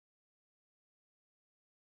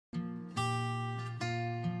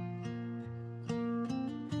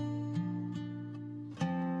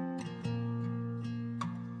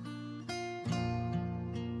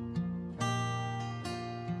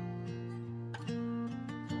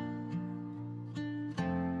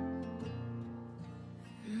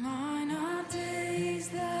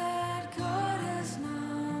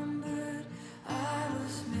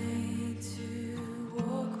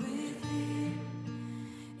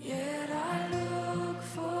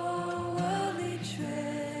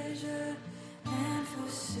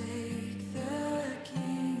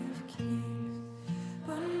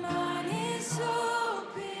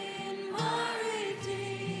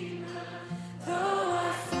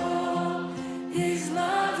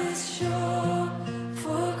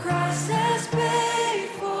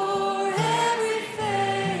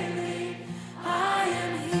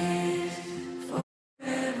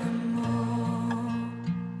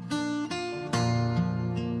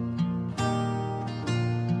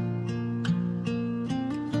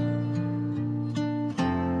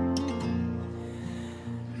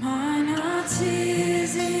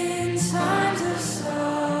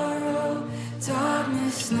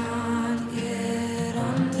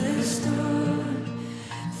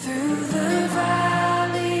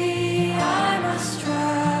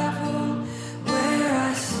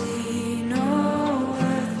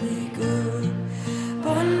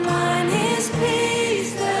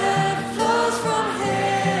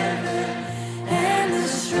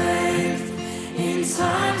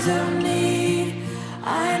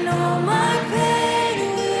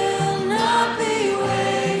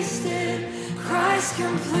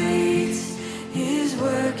complete his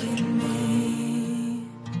work in me.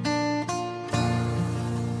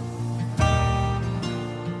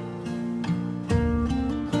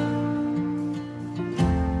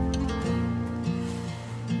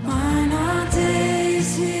 Mine are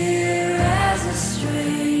days here as a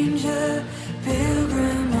stranger,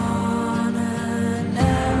 pilgrim on a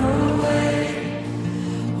narrow way.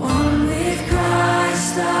 One with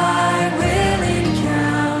Christ I will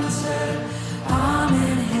encounter, I'm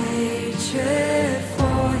in hatred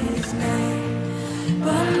for his name.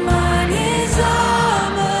 But mine is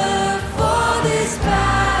armor for this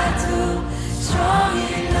battle, strong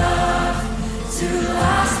enough to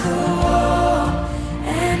last the war.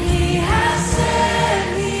 And he has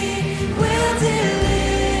said he will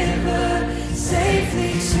deliver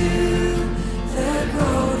safely to the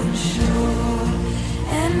golden shore.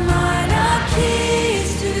 And mine are keys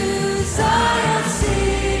to Zion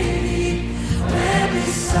city, where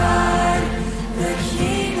beside the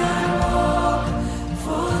King I walk.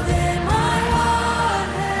 For there my heart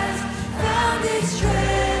has found its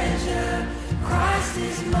treasure. Christ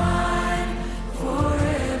is mine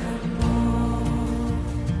forevermore.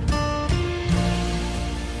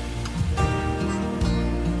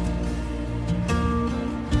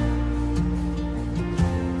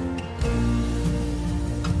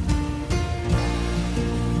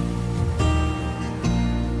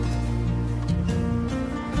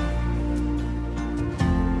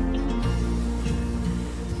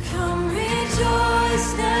 Come rejoice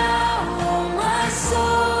now, O my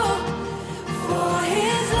soul, for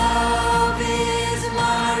his love is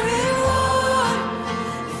my reward.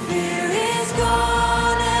 Fear is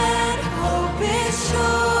gone and hope is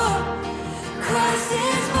sure. Christ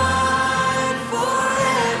is mine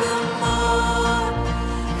forevermore.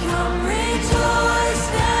 Come rejoice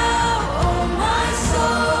now, O my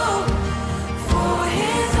soul, for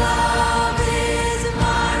his love is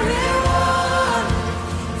my reward.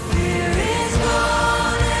 Fear is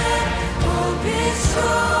gone and hope is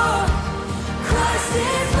sure. Christ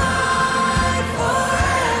is mine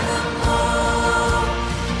forevermore.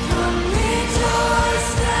 Come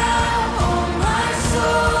rejoice now, O my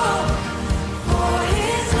soul, for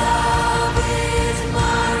his love is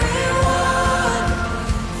my reward.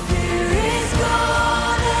 Fear is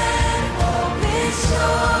gone and hope is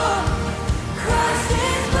sure. Christ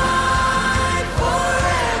is mine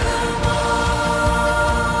forevermore.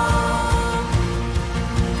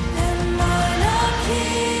 And mine are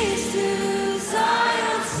keys to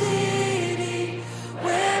Zion city,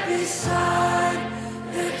 where beside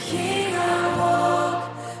the King I walk.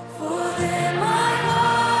 For there my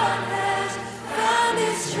heart has found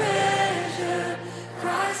its treasure.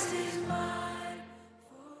 Christ is mine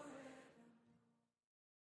forever.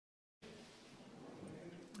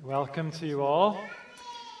 Welcome to you all.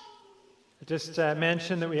 I just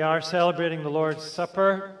mentioned that we are celebrating the Lord's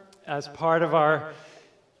Supper as part of our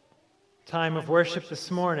time of worship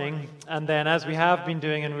this morning, and then, as we have been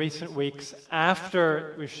doing in recent weeks,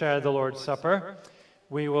 after we've shared the Lord's Supper,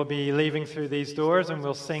 we will be leaving through these doors and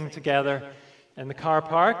we'll sing together in the car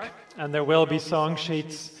park, and there will be song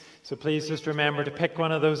sheets, so please just remember to pick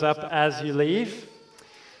one of those up as you leave.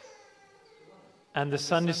 And the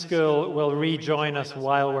Sunday school will rejoin us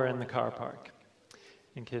while we're in the car park,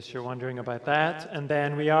 in case you're wondering about that. And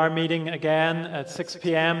then we are meeting again at 6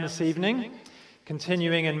 p.m. this evening,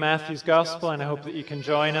 continuing in Matthew's Gospel, and I hope that you can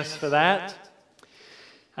join us for that.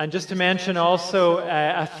 And just to mention also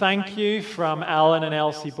a thank you from Alan and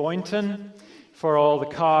Elsie Boynton for all the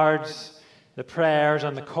cards, the prayers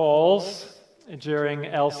and the calls during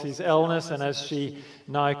Elsie's illness and as she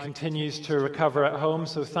now continues to recover at home.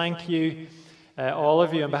 So thank you, all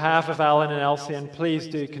of you, on behalf of Alan and Elsie, and please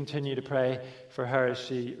do continue to pray for her as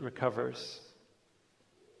she recovers.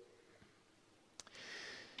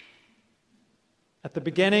 At the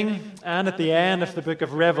beginning and at the end of the book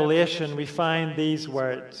of Revelation, we find these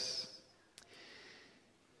words: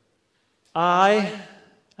 I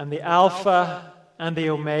am the Alpha and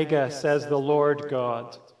the Omega, says the Lord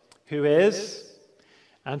God, who is,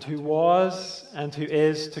 and who was, and who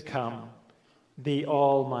is to come, the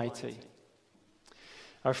Almighty.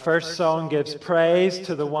 Our first song gives praise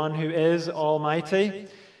to the one who is Almighty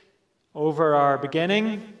over our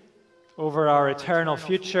beginning, over our eternal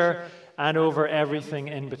future, and over everything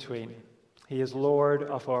in between. He is Lord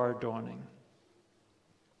of our dawning.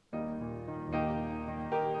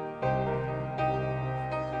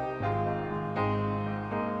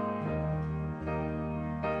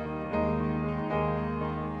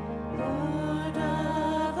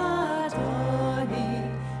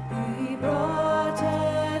 He brought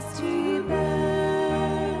us to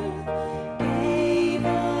birth.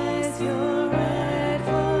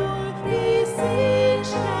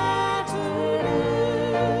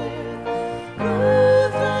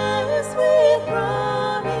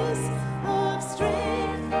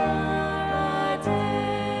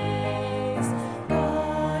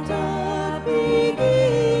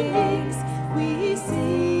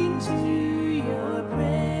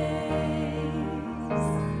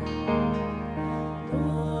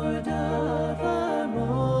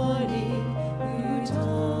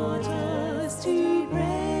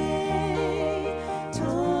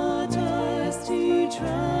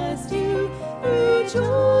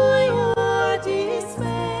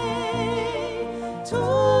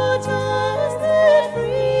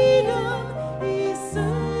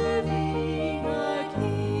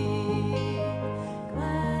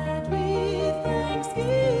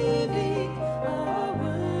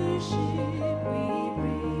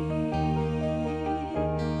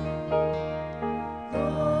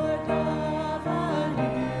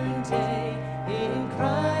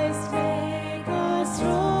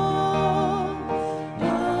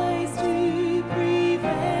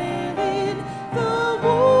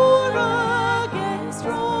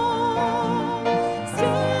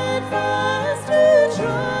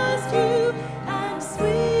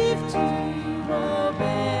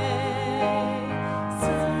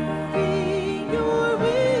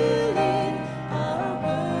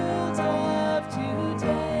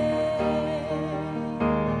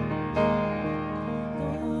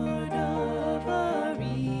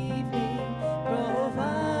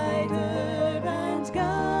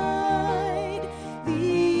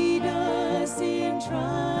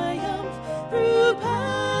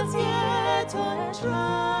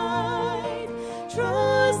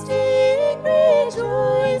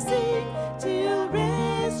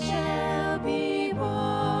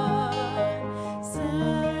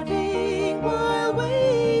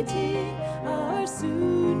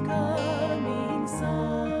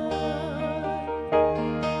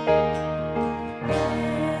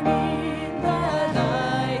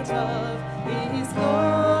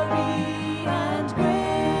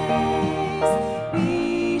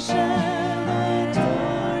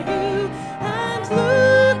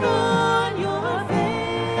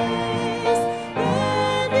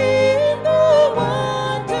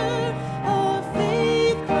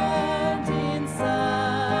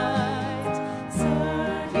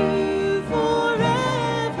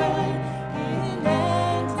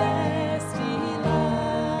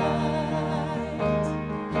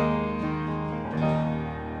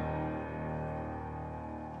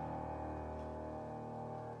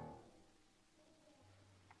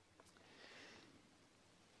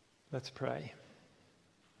 Let's pray.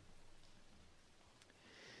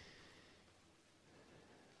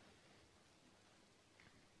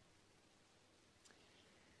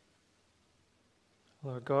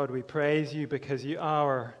 Lord God, we praise you because you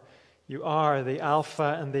are the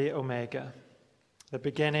Alpha and the Omega, the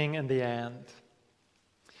beginning and the end.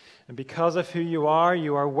 And because of who you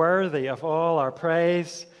are worthy of all our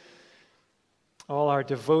praise, all our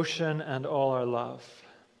devotion, and all our love.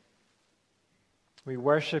 We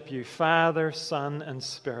worship you, Father, Son, and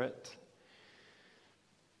Spirit.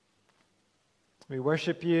 We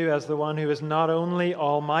worship you as the one who is not only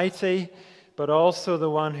almighty, but also the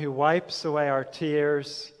one who wipes away our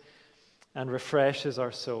tears and refreshes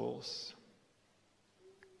our souls.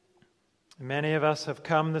 Many of us have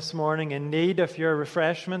come this morning in need of your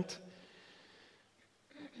refreshment.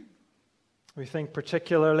 We think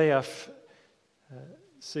particularly of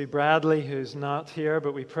Sue Bradley, who's not here,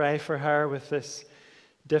 but we pray for her with this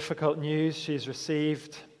difficult news she's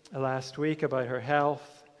received last week about her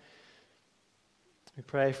health. We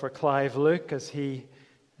pray for Clive Luke as he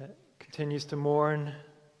continues to mourn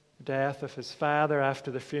the death of his father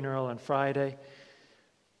after the funeral on Friday.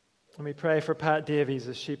 And we pray for Pat Davies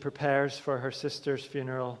as she prepares for her sister's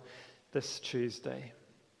funeral this Tuesday.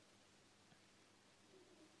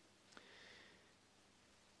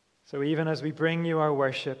 So even as we bring you our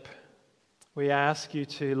worship, we ask you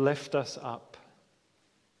to lift us up.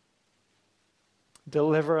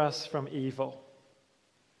 Deliver us from evil.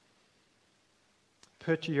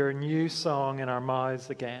 Put your new song in our mouths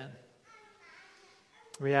again.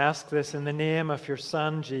 We ask this in the name of your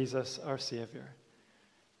Son, Jesus, our Savior.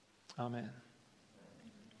 Amen.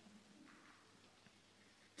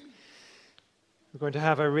 We're going to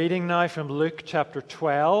have a reading now from Luke chapter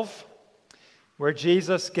 12, where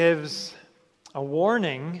Jesus gives a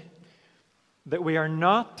warning that we are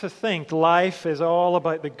not to think life is all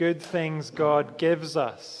about the good things God gives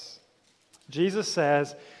us. Jesus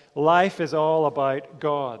says life is all about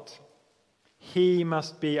God. He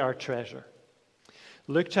must be our treasure.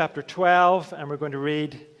 Luke chapter 12, and we're going to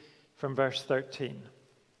read from verse 13.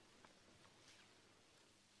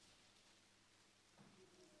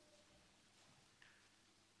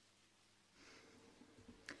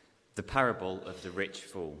 The parable of the rich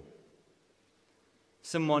fool.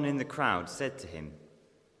 Someone in the crowd said to him,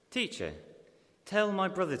 "Teacher, tell my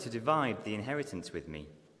brother to divide the inheritance with me."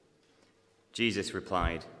 Jesus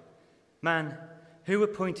replied, "Man, who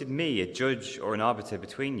appointed me a judge or an arbiter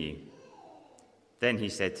between you?" Then he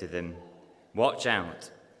said to them, "Watch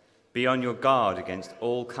out. Be on your guard against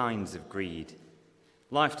all kinds of greed.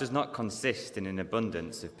 Life does not consist in an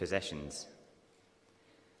abundance of possessions."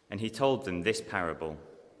 And he told them this parable.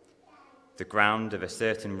 The ground of a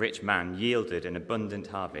certain rich man yielded an abundant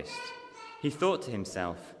harvest. He thought to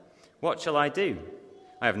himself, "What shall I do?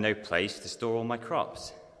 I have no place to store all my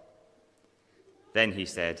crops." Then he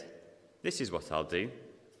said, "This is what I'll do.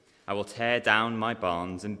 I will tear down my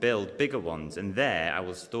barns and build bigger ones, and there I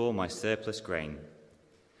will store my surplus grain.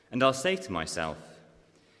 And I'll say to myself,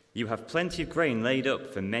 you have plenty of grain laid up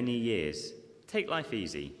for many years. Take life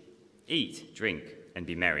easy. Eat, drink, and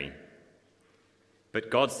be merry." But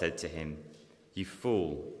God said to him, "You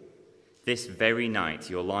fool, this very night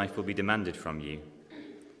your life will be demanded from you.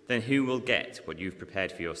 Then who will get what you've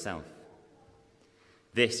prepared for yourself?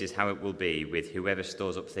 This is how it will be with whoever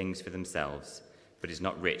stores up things for themselves, but is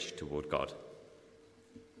not rich toward God."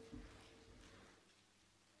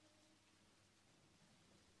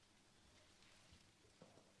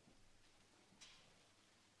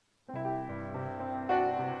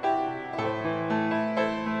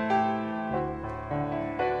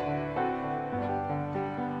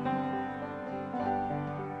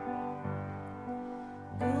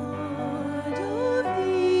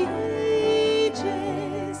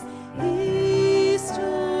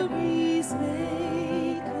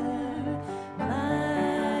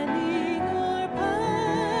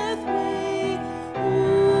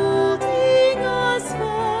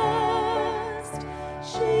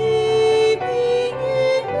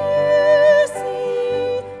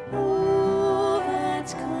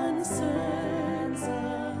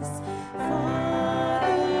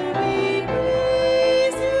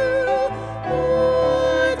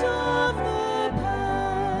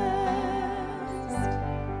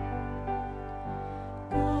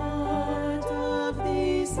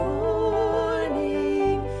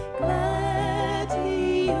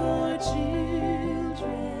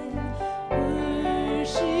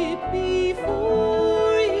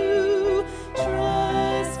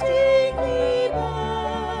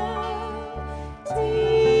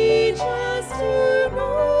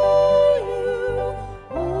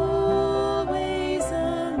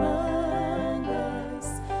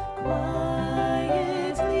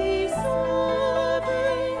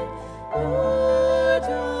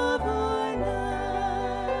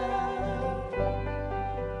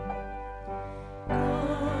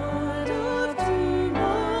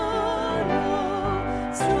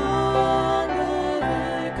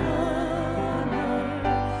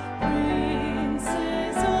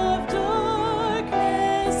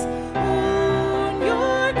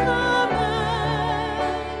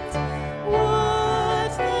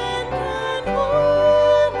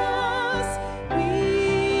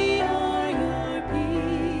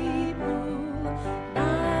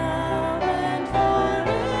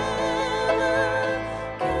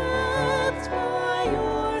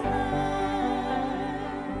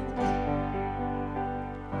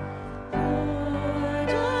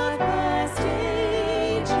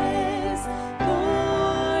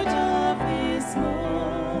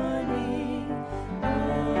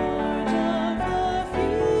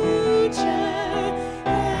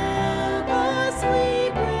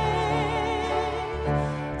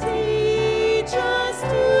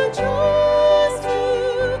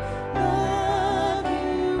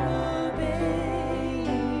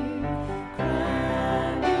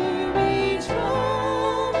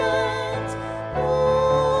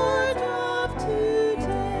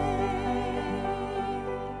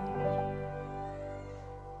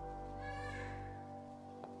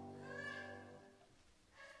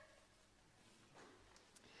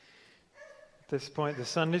 this point, the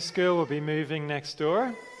Sunday school will be moving next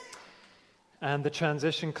door, and the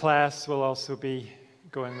transition class will also be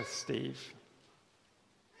going with Steve.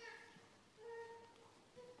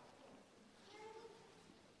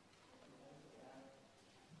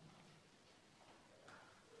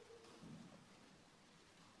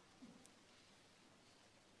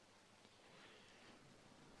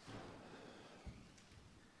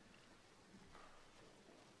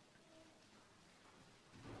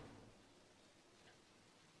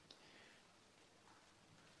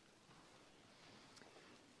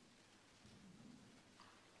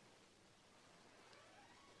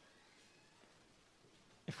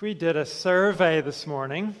 If we did a survey this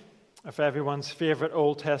morning of everyone's favorite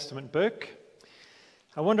Old Testament book,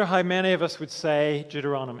 I wonder how many of us would say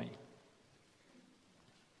Deuteronomy.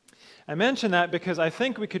 I mention that because I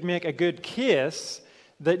think we could make a good case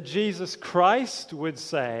that Jesus Christ would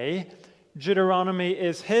say Deuteronomy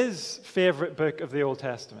is his favorite book of the Old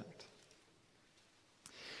Testament.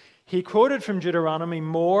 He quoted from Deuteronomy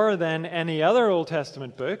more than any other Old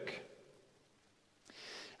Testament book.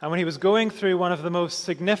 And when he was going through one of the most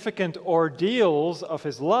significant ordeals of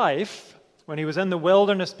his life, when he was in the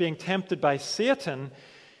wilderness being tempted by Satan,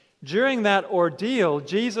 during that ordeal,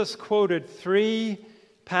 Jesus quoted 3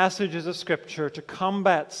 passages of Scripture to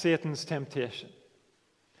combat Satan's temptation.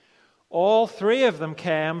 All 3 of them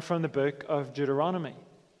came from the book of Deuteronomy.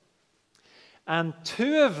 And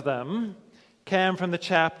 2 of them came from the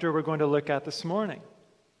chapter we're going to look at this morning.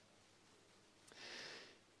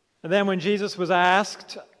 And then when Jesus was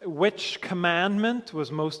asked which commandment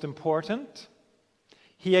was most important,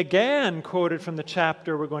 he again quoted from the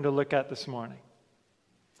chapter we're going to look at this morning.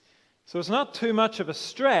 So it's not too much of a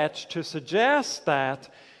stretch to suggest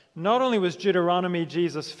that not only was Deuteronomy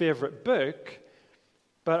Jesus' favorite book,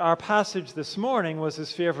 but our passage this morning was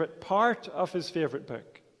his favorite part of his favorite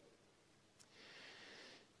book.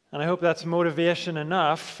 And I hope that's motivation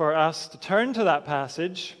enough for us to turn to that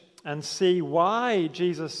passage and see why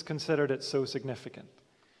Jesus considered it so significant.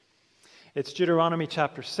 It's Deuteronomy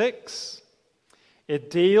chapter 6.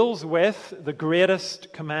 It deals with the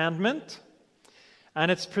greatest commandment,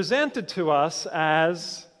 and it's presented to us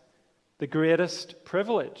as the greatest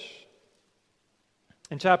privilege.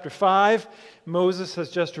 In chapter 5, Moses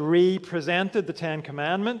has just re-presented the 10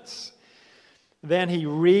 Commandments. Then he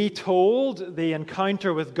retold the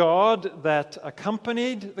encounter with God that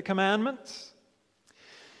accompanied the commandments.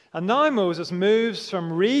 And now Moses moves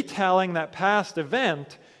from retelling that past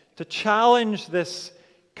event to challenge this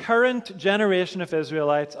current generation of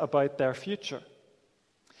Israelites about their future.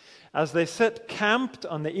 As they sit camped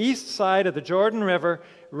on the east side of the Jordan River,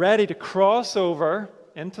 ready to cross over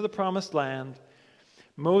into the Promised Land,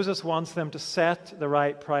 Moses wants them to set the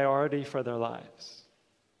right priority for their lives.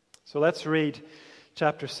 So let's read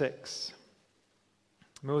chapter 6.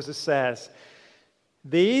 Moses says,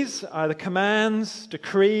 "These are the commands,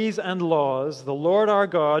 decrees, and laws the Lord our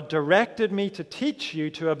God directed me to teach you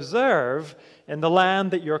to observe in the land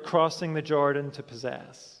that you're crossing the Jordan to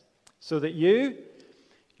possess, so that you,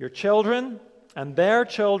 your children, and their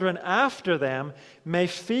children after them may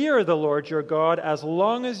fear the Lord your God as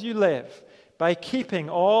long as you live, by keeping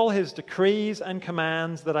all his decrees and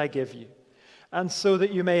commands that I give you, and so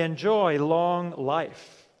that you may enjoy long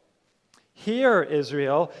life. Hear,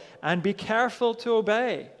 Israel, and be careful to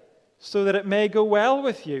obey, so that it may go well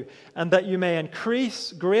with you, and that you may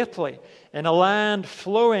increase greatly in a land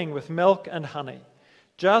flowing with milk and honey,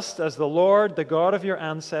 just as the Lord, the God of your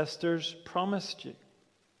ancestors, promised you.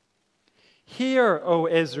 Hear, O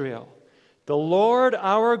Israel, the Lord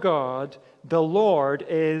our God, the Lord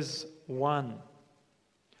is one.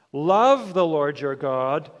 Love the Lord your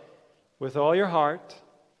God with all your heart,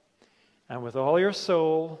 and with all your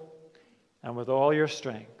soul, and with all your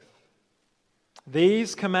strength.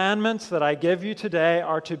 These commandments that I give you today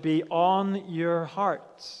are to be on your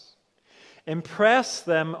hearts. Impress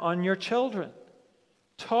them on your children.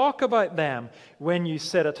 Talk about them when you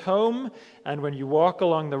sit at home and when you walk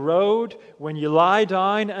along the road, when you lie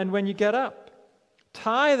down and when you get up.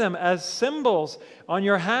 Tie them as symbols on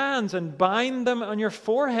your hands and bind them on your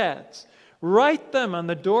foreheads. Write them on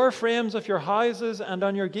the door frames of your houses and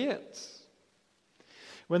on your gates.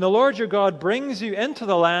 When the Lord your God brings you into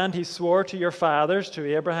the land he swore to your fathers,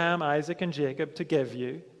 to Abraham, Isaac, and Jacob, to give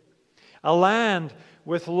you, a land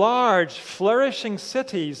with large, flourishing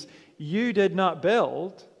cities you did not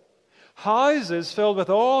build, houses filled with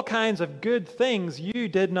all kinds of good things you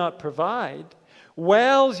did not provide,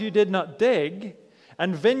 wells you did not dig,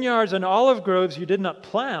 and vineyards and olive groves you did not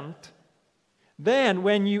plant, then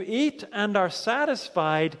when you eat and are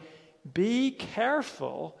satisfied, be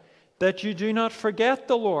careful that you do not forget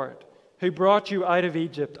the Lord, who brought you out of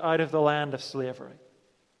Egypt, out of the land of slavery.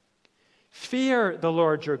 Fear the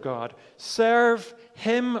Lord your God, serve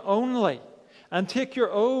him only, and take your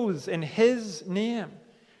oaths in his name.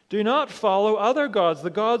 Do not follow other gods, the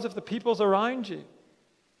gods of the peoples around you.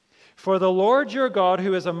 For the Lord your God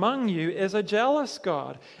who is among you is a jealous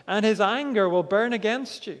God, and his anger will burn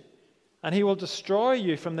against you, and he will destroy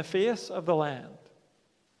you from the face of the land.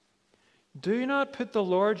 Do not put the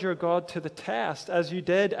Lord your God to the test as you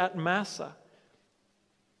did at Massah.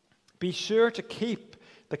 Be sure to keep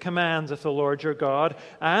the commands of the Lord your God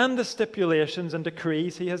and the stipulations and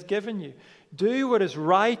decrees he has given you. Do what is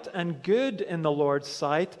right and good in the Lord's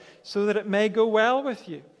sight, so that it may go well with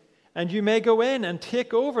you, and you may go in and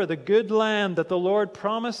take over the good land that the Lord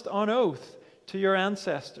promised on oath to your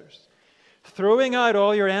ancestors, throwing out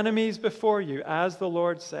all your enemies before you, as the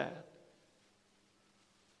Lord said.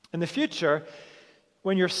 In the future,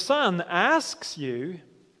 when your son asks you,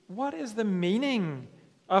 what is the meaning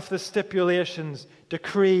of the stipulations,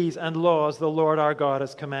 decrees, and laws the Lord our God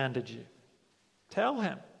has commanded you? Tell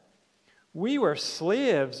him, we were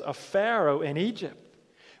slaves of Pharaoh in Egypt,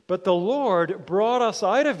 but the Lord brought us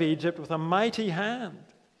out of Egypt with a mighty hand.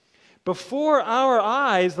 Before our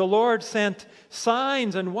eyes, the Lord sent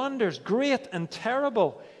signs and wonders, great and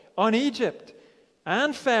terrible, on Egypt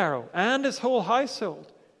and Pharaoh and his whole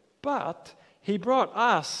household. But he brought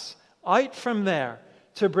us out from there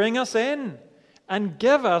to bring us in and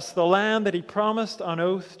give us the land that he promised on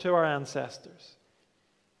oath to our ancestors.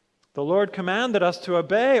 The Lord commanded us to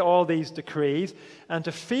obey all these decrees and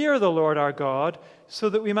to fear the Lord our God, so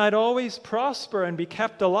that we might always prosper and be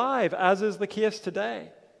kept alive, as is the case today.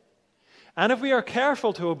 And if we are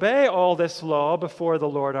careful to obey all this law before the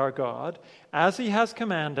Lord our God, as he has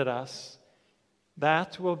commanded us,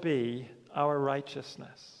 that will be our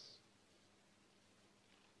righteousness.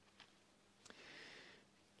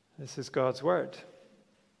 This is God's word.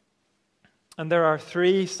 And there are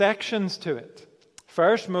 3 sections to it.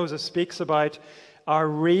 First, Moses speaks about our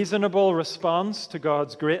reasonable response to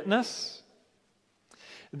God's greatness.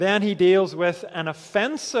 Then he deals with an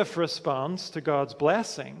offensive response to God's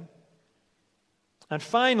blessing. And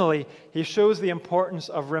finally, he shows the importance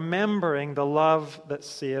of remembering the love that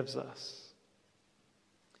saves us.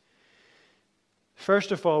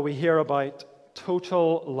 First of all, we hear about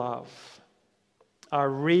total love, our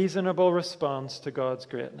reasonable response to God's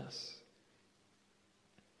greatness.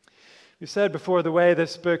 We said before, the way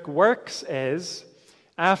this book works is,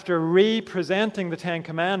 after re-presenting the 10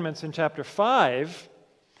 Commandments in chapter 5,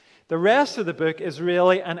 the rest of the book is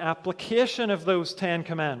really an application of those 10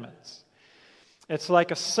 Commandments. It's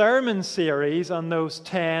like a sermon series on those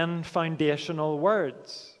 10 foundational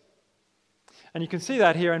words. And you can see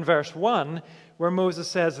that here in verse 1, where Moses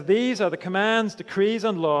says, "These are the commands, decrees,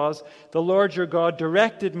 and laws the Lord your God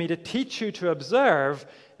directed me to teach you to observe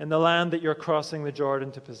in the land that you're crossing the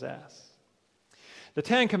Jordan to possess." The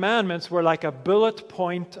 10 Commandments were like a bullet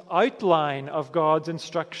point outline of God's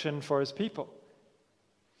instruction for his people.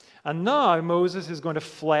 And now Moses is going to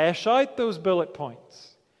flesh out those bullet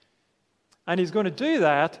points. And he's going to do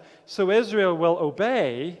that so Israel will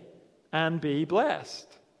obey and be blessed.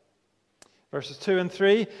 Verses 2 and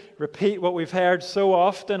 3 repeat what we've heard so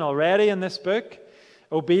often already in this book.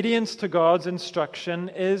 Obedience to God's instruction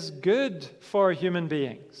is good for human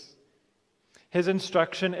beings. His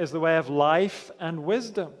instruction is the way of life and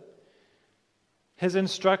wisdom. His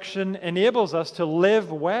instruction enables us to live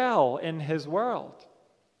well in his world.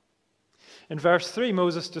 In verse 3,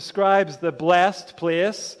 Moses describes the blessed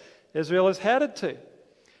place Israel is headed to.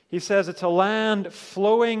 He says it's a land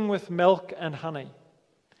flowing with milk and honey.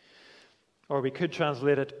 Or we could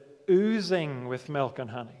translate it, oozing with milk and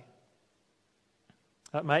honey.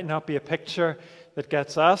 That might not be a picture that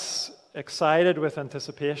gets us excited with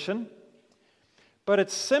anticipation, but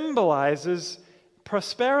it symbolizes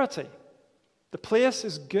prosperity. The place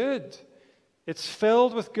is good. It's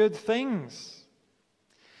filled with good things.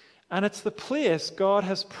 And it's the place God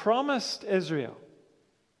has promised Israel.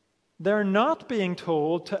 They're not being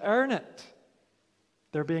told to earn it.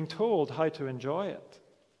 They're being told how to enjoy it.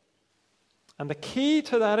 And the key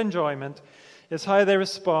to that enjoyment is how they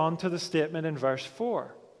respond to the statement in verse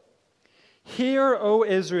 4. "Hear, O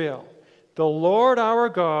Israel, the Lord our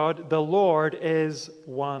God, the Lord is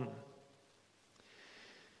one."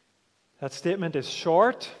 That statement is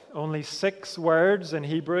short, only 6 words in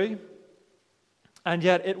Hebrew, and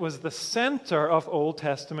yet it was the center of Old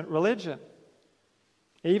Testament religion.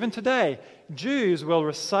 Even today, Jews will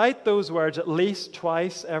recite those words at least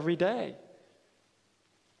twice every day.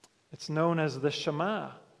 It's known as the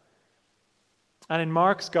Shema. And in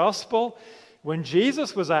Mark's Gospel, When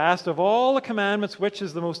Jesus was asked of all the commandments which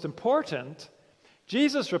is the most important,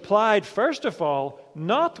 Jesus replied, first of all,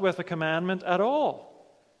 not with a commandment at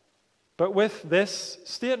all, but with this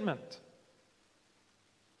statement.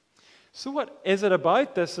 So what is it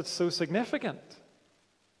about this that's so significant?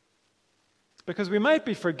 Because we might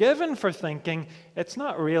be forgiven for thinking it's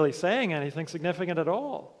not really saying anything significant at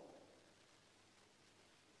all.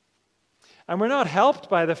 And we're not helped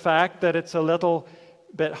by the fact that it's a little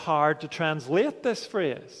bit hard to translate this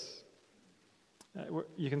phrase.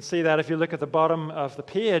 You can see that if you look at the bottom of the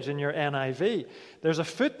page in your NIV. There's a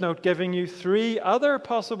footnote giving you 3 other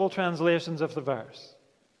possible translations of the verse.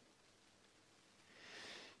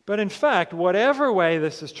 But in fact, whatever way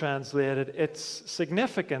this is translated, its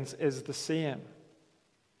significance is the same.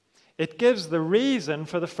 It gives the reason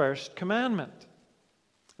for the first commandment.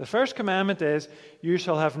 The first commandment is, you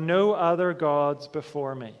shall have no other gods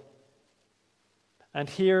before me. And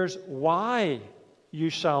here's why you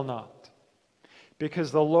shall not.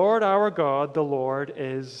 Because the Lord our God, the Lord,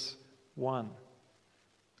 is one.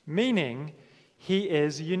 Meaning, he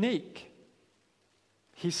is unique.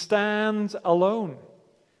 He stands alone.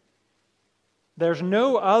 There's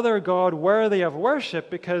no other God worthy of worship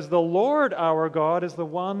because the Lord our God is the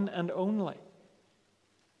one and only.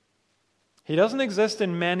 He doesn't exist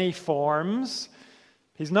in many forms.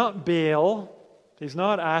 He's not Baal. He's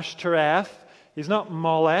not Ashtoreth. He's not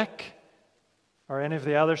Molech or any of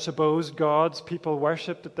the other supposed gods people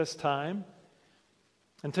worshipped at this time.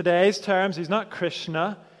 In today's terms, he's not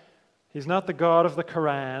Krishna. He's not the God of the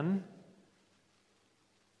Quran.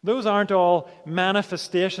 Those aren't all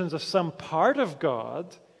manifestations of some part of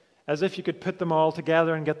God, as if you could put them all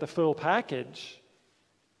together and get the full package.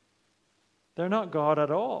 They're not God at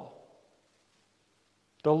all.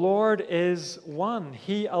 The Lord is one.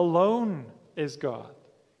 He alone is God.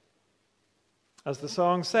 As the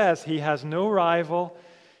song says, he has no rival,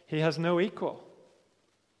 he has no equal.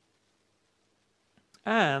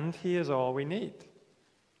 And he is all we need.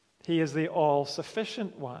 He is the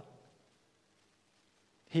all-sufficient one.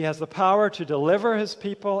 He has the power to deliver his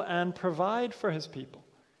people and provide for his people.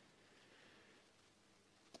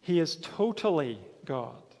 He is totally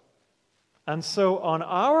God. And so on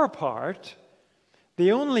our part,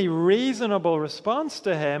 the only reasonable response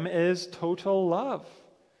to him is total love.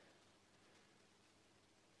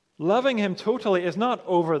 Loving him totally is not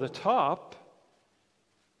over the top.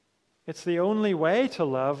 It's the only way to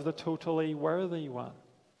love the totally worthy one.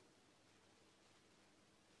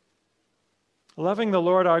 Loving the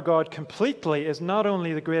Lord our God completely is not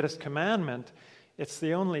only the greatest commandment, it's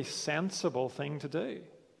the only sensible thing to do.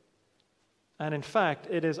 And in fact,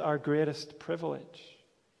 it is our greatest privilege.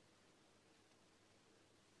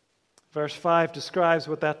 Verse 5 describes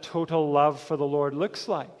what that total love for the Lord looks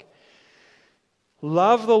like.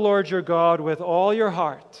 Love the Lord your God with all your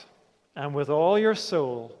heart, and with all your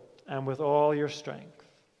soul, and with all your strength.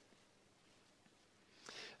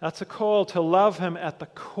 That's a call to love him at the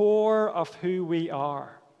core of who we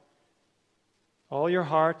are. All your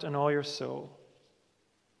heart and all your soul.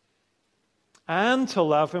 And to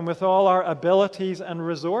love him with all our abilities and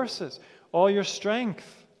resources, all your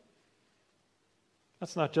strength.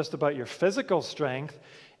 That's not just about your physical strength.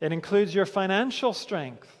 It includes your financial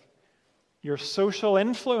strength, your social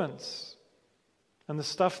influence, and the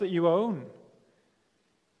stuff that you own.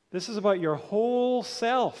 This is about your whole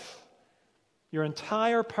self. Your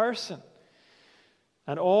entire person,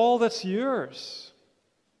 and all that's yours.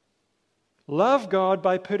 Love God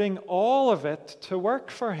by putting all of it to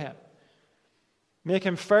work for him. Make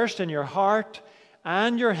him first in your heart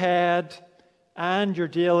and your head and your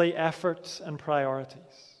daily efforts and priorities.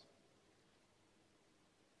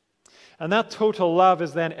 And that total love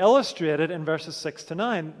is then illustrated in verses 6 to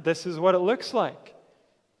 9. This is what it looks like.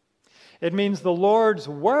 It means the Lord's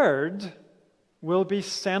word will be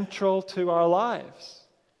central to our lives.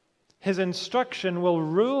 His instruction will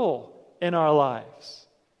rule in our lives.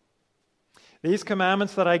 These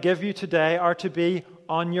commandments that I give you today are to be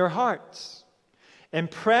on your hearts.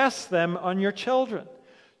 Impress them on your children.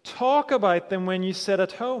 Talk about them when you sit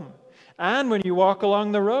at home and when you walk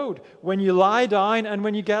along the road, when you lie down and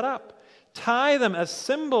when you get up. Tie them as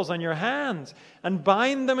symbols on your hands and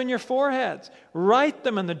bind them in your foreheads. Write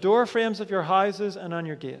them on the doorframes of your houses and on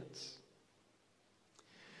your gates.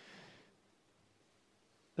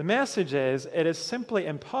 The message is, it is simply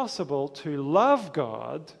impossible to love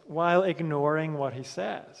God while ignoring what he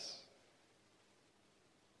says.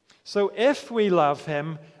 So if we love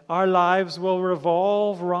him, our lives will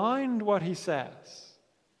revolve around what he says.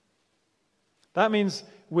 That means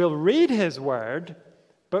we'll read his word,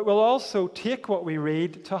 but we'll also take what we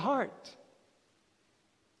read to heart.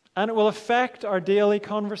 And it will affect our daily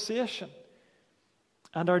conversation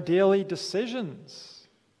and our daily decisions.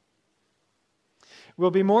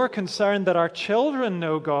 We'll be more concerned that our children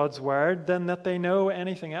know God's word than that they know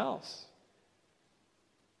anything else.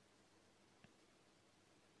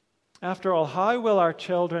 After all, how will our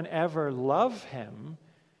children ever love Him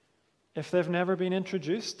if they've never been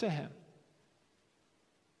introduced to Him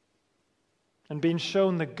and been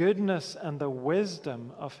shown the goodness and the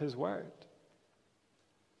wisdom of His word?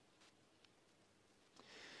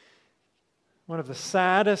 One of the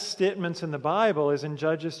saddest statements in the Bible is in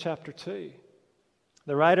Judges chapter 2.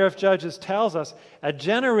 The writer of Judges tells us, a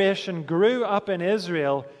generation grew up in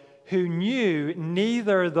Israel who knew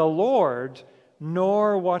neither the Lord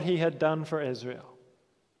nor what He had done for Israel.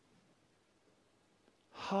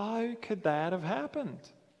 How could that have happened?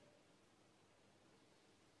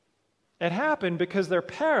 It happened because their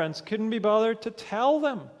parents couldn't be bothered to tell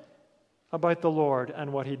them about the Lord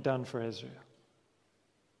and what He'd done for Israel.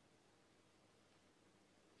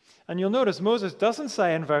 And you'll notice Moses doesn't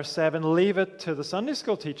say in verse 7, leave it to the Sunday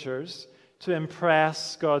school teachers to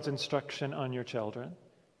impress God's instruction on your children.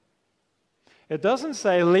 It doesn't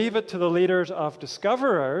say, leave it to the leaders of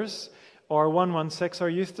Discoverers or 116 or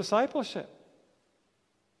Youth Discipleship.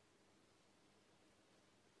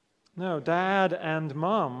 No, Dad and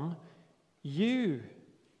Mom, you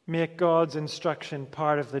make God's instruction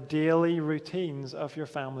part of the daily routines of your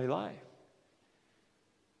family life.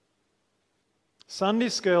 Sunday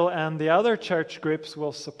school and the other church groups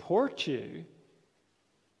will support you,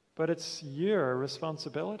 but it's your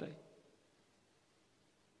responsibility.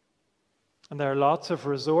 And there are lots of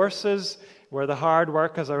resources where the hard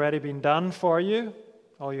work has already been done for you.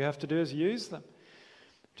 All you have to do is use them.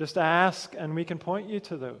 Just ask and we can point you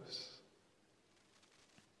to those.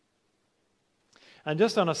 And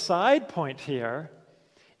just on a side point here,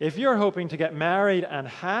 if you're hoping to get married and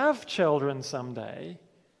have children someday,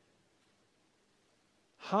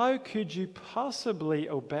 how could you possibly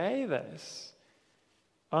obey this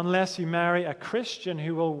unless you marry a Christian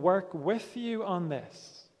who will work with you on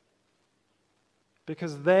this?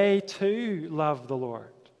 Because they too love the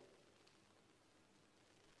Lord.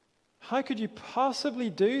 How could you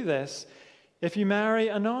possibly do this if you marry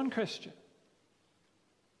a non-Christian?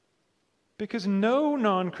 Because no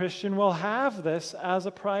non-Christian will have this as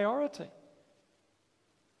a priority.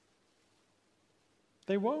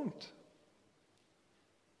 They won't.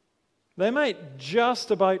 They might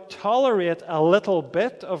just about tolerate a little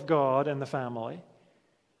bit of God in the family,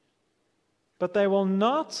 but they will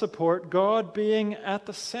not support God being at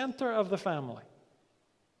the center of the family,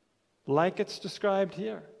 like it's described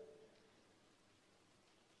here.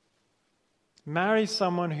 Marry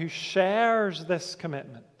someone who shares this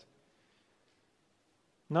commitment,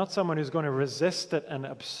 not someone who's going to resist it and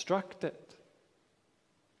obstruct it.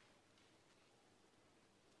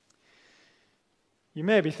 You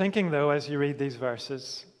may be thinking, though, as you read these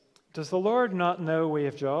verses, does the Lord not know we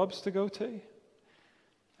have jobs to go to,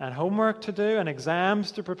 and homework to do, and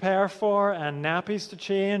exams to prepare for, and nappies to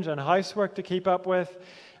change, and housework to keep up with,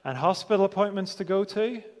 and hospital appointments to go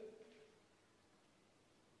to?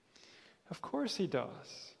 Of course He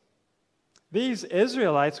does. These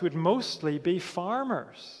Israelites would mostly be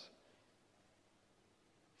farmers.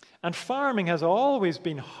 And farming has always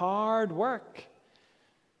been hard work.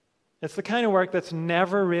 It's the kind of work that's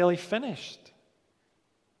never really finished.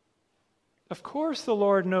 Of course the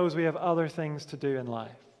Lord knows we have other things to do in life.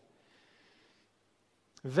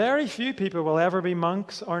 Very few people will ever be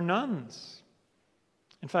monks or nuns.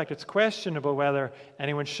 In fact, it's questionable whether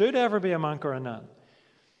anyone should ever be a monk or a nun.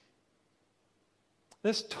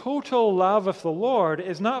 This total love of the Lord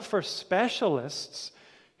is not for specialists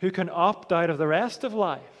who can opt out of the rest of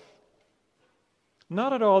life.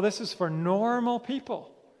 Not at all. This is for normal people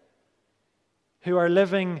who are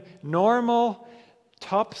living normal,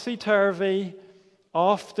 topsy-turvy,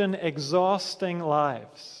 often exhausting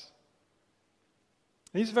lives.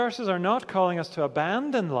 These verses are not calling us to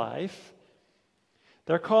abandon life.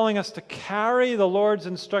 They're calling us to carry the Lord's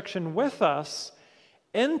instruction with us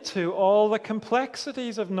into all the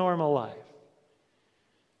complexities of normal life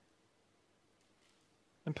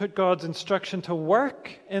and put God's instruction to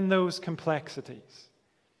work in those complexities.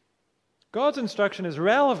 God's instruction is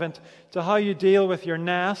relevant to how you deal with your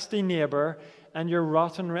nasty neighbor and your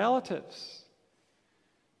rotten relatives,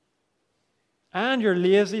 and your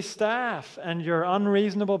lazy staff and your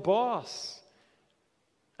unreasonable boss,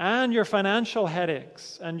 and your financial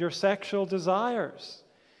headaches and your sexual desires,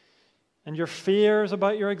 and your fears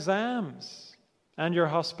about your exams and your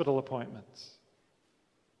hospital appointments.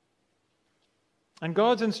 And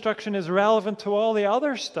God's instruction is relevant to all the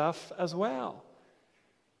other stuff as well.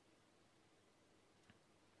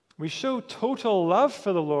 We show total love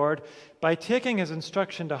for the Lord by taking his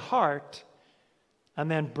instruction to heart and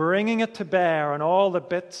then bringing it to bear on all the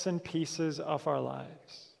bits and pieces of our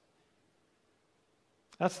lives.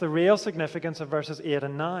 That's the real significance of verses 8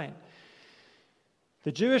 and 9.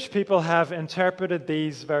 The Jewish people have interpreted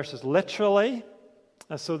these verses literally,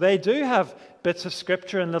 and so they do have bits of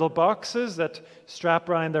Scripture in little boxes that strap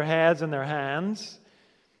around their heads and their hands.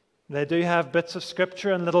 They do have bits of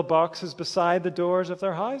Scripture in little boxes beside the doors of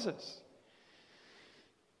their houses.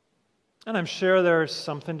 And I'm sure there's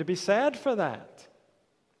something to be said for that.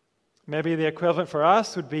 Maybe the equivalent for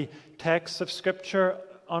us would be texts of Scripture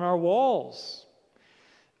on our walls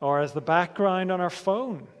or as the background on our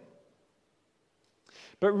phone.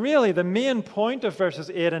 But really, the main point of verses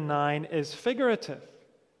 8 and 9 is figurative.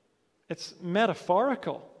 It's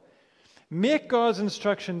metaphorical. Make God's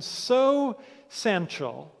instructions so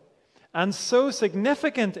central and so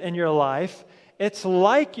significant in your life, it's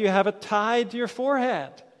like you have it tied to your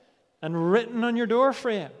forehead and written on your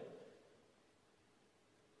doorframe.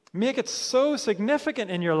 Make it so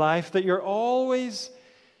significant in your life that you're always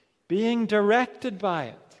being directed by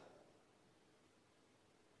it.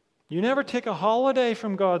 You never take a holiday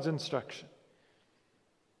from God's instruction.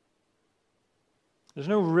 There's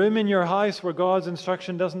no room in your house where God's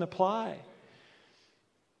instruction doesn't apply.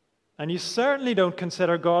 And you certainly don't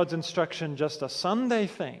consider God's instruction just a Sunday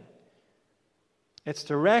thing. It's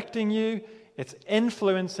directing you, it's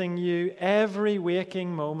influencing you every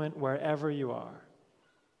waking moment wherever you are.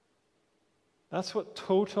 That's what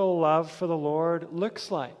total love for the Lord looks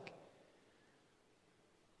like.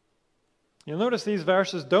 You'll notice these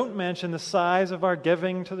verses don't mention the size of our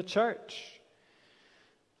giving to the church.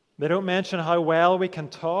 They don't mention how well we can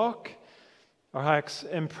talk, or how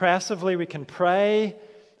impressively we can pray,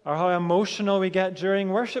 or how emotional we get during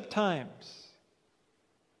worship times.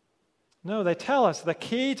 No, they tell us the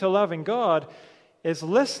key to loving God is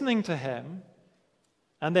listening to Him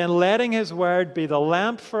and then letting His Word be the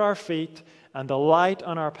lamp for our feet and the light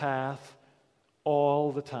on our path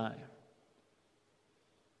all the time.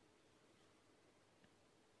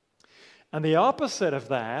 And the opposite of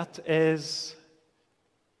that is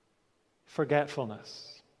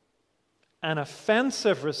forgetfulness, an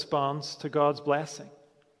offensive response to God's blessing.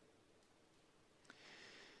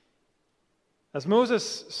 As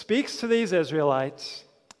Moses speaks to these Israelites,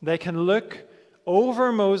 they can look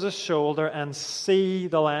over Moses' shoulder and see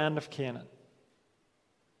the land of Canaan,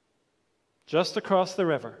 just across the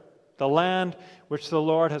river, the land which the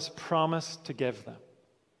Lord has promised to give them.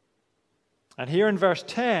 And here in verse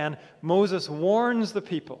 10, Moses warns the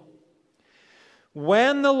people,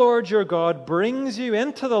 when the Lord your God brings you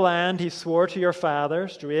into the land he swore to your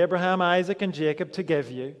fathers, to Abraham, Isaac, and Jacob, to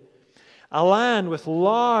give you, a land with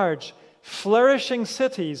large, flourishing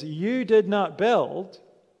cities you did not build,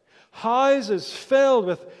 houses filled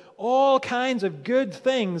with all kinds of good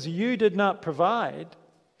things you did not provide,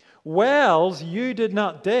 wells you did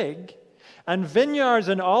not dig, and vineyards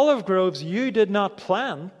and olive groves you did not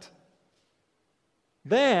plant,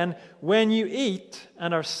 then when you eat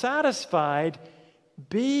and are satisfied,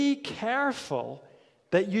 be careful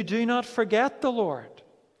that you do not forget the Lord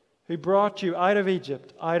who brought you out of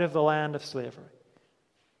Egypt, out of the land of slavery.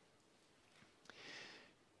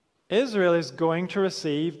 Israel is going to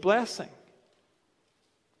receive blessing.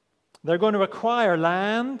 They're going to acquire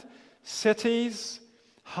land, cities,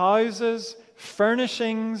 houses,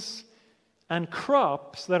 furnishings, and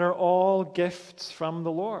crops that are all gifts from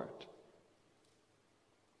the Lord.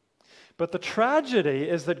 But the tragedy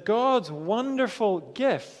is that God's wonderful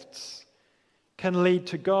gifts can lead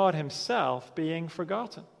to God Himself being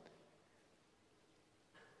forgotten.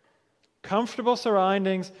 Comfortable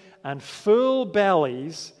surroundings and full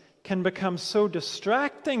bellies can become so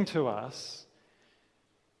distracting to us,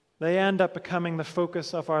 they end up becoming the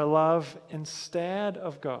focus of our love instead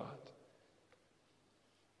of God.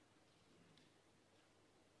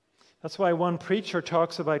 That's why one preacher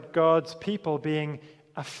talks about God's people being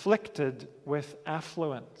afflicted with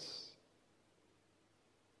affluence.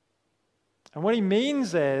 And what he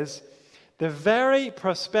means is the very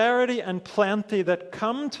prosperity and plenty that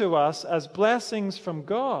come to us as blessings from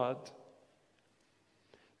God,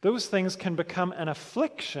 those things can become an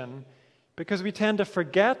affliction because we tend to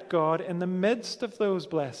forget God in the midst of those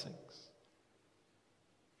blessings.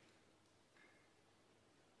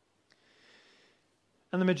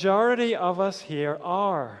 And the majority of us here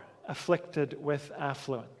are afflicted with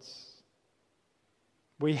affluence.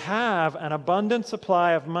 We have an abundant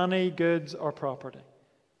supply of money, goods, or property.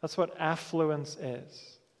 That's what affluence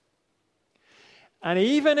is. And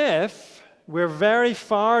even if we're very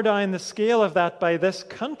far down the scale of that by this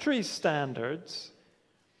country's standards,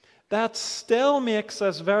 that still makes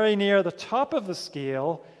us very near the top of the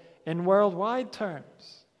scale in worldwide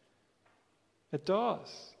terms. It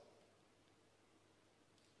does.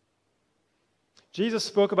 Jesus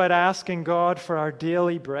spoke about asking God for our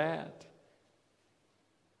daily bread.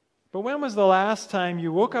 But when was the last time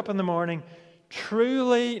you woke up in the morning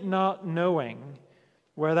truly not knowing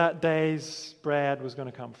where that day's bread was going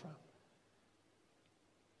to come from?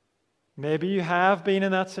 Maybe you have been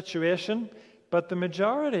in that situation, but the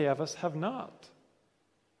majority of us have not.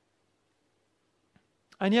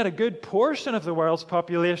 And yet a good portion of the world's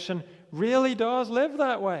population really does live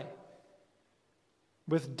that way,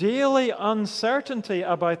 with daily uncertainty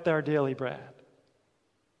about their daily bread.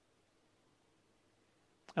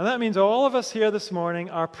 And that means all of us here this morning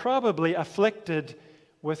are probably afflicted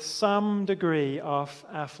with some degree of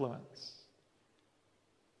affluence.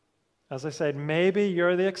 As I said, maybe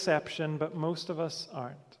you're the exception, but most of us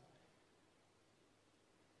aren't.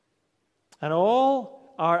 And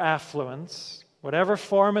all our affluence, whatever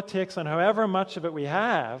form it takes and however much of it we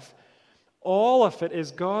have, all of it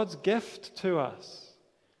is God's gift to us.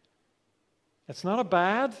 It's not a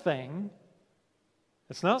bad thing.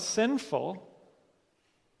 It's not sinful.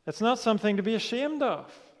 It's not something to be ashamed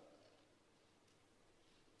of.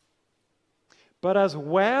 But as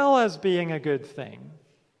well as being a good thing,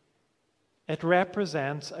 it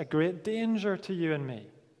represents a great danger to you and me.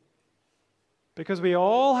 Because we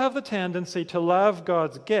all have the tendency to love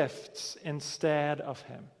God's gifts instead of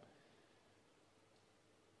Him.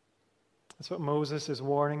 That's what Moses is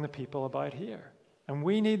warning the people about here. And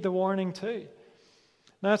we need the warning too.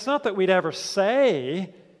 Now, it's not that we'd ever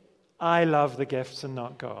say, I love the gifts and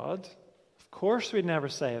not God. Of course we'd never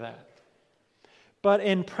say that. But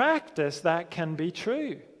in practice, that can be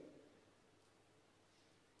true.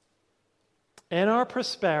 In our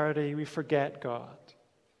prosperity, we forget God.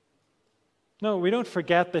 No, we don't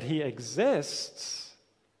forget that He exists,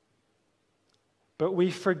 but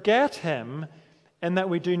we forget Him in that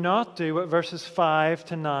we do not do what verses 5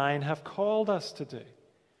 to 9 have called us to do.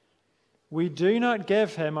 We do not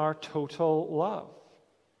give Him our total love.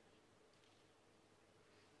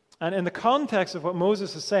 And in the context of what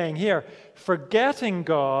Moses is saying here, forgetting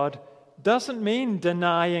God doesn't mean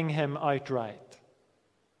denying Him outright.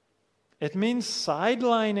 It means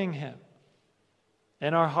sidelining Him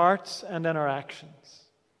in our hearts and in our actions.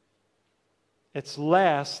 It's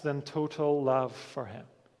less than total love for Him.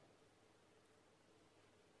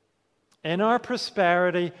 In our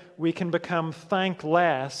prosperity, we can become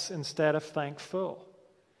thankless instead of thankful.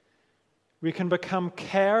 We can become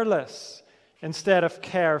careless instead of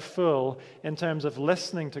careful in terms of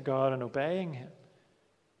listening to God and obeying Him.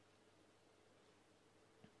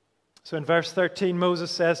 So in verse 13,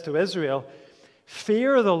 Moses says to Israel,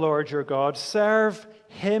 fear the Lord your God, serve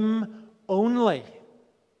Him only,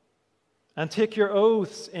 and take your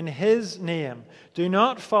oaths in His name. Do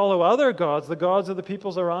not follow other gods, the gods of the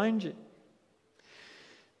peoples around you.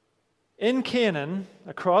 In Canaan,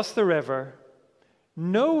 across the river,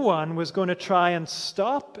 no one was going to try and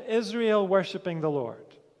stop Israel worshiping the Lord.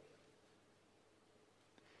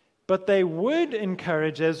 But they would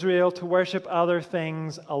encourage Israel to worship other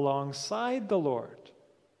things alongside the Lord,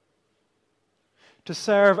 to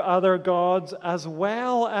serve other gods as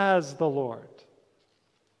well as the Lord,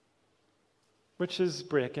 which is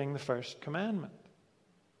breaking the first commandment.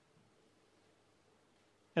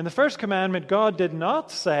 In the first commandment, God did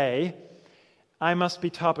not say, I must be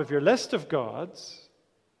top of your list of gods.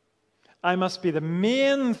 I must be the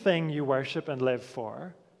main thing you worship and live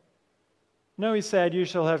for. No, He said, you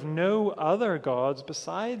shall have no other gods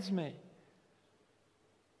besides me.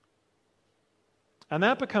 And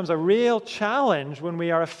that becomes a real challenge when we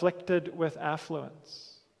are afflicted with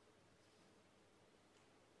affluence.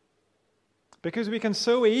 Because we can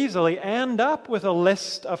so easily end up with a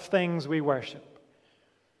list of things we worship.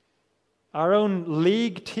 Our own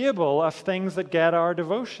league table of things that get our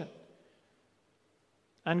devotion.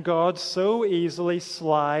 And God so easily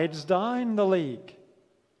slides down the league.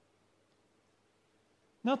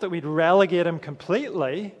 Not that we'd relegate Him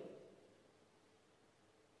completely,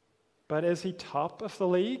 but is He top of the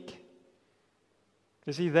league?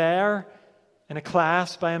 Is He there in a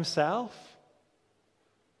class by Himself?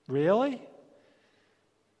 Really?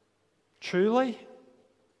 Truly?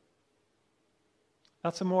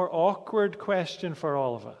 That's a more awkward question for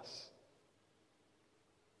all of us.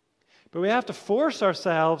 But we have to force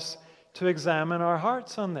ourselves to examine our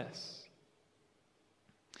hearts on this.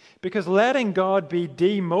 Because letting God be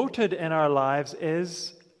demoted in our lives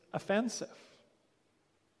is offensive.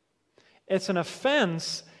 It's an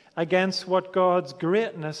offense against what God's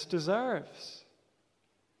greatness deserves.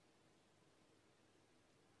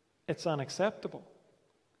 it's unacceptable.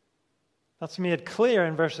 That's made clear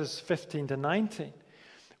in verses 15 to 19,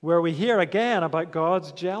 where we hear again about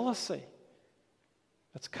God's jealousy.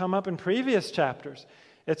 It's come up in previous chapters.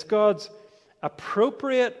 It's God's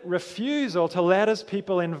appropriate refusal to let his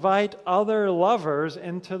people invite other lovers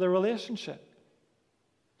into the relationship.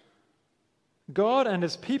 God and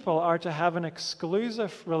his people are to have an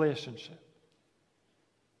exclusive relationship.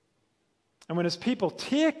 And when his people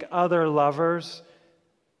take other lovers,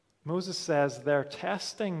 Moses says they're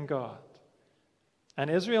testing God. And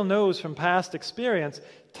Israel knows from past experience,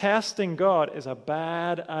 testing God is a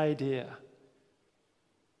bad idea.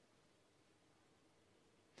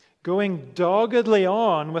 Going doggedly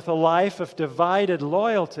on with a life of divided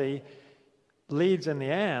loyalty leads in the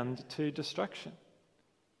end to destruction.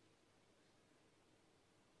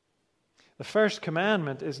 The first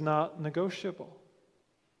commandment is not negotiable.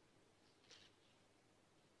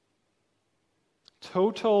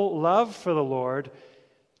 Total love for the Lord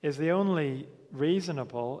is the only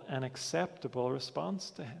reasonable and acceptable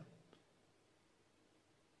response to him.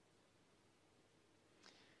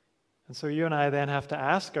 And so you and I then have to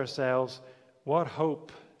ask ourselves, what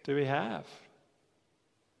hope do we have?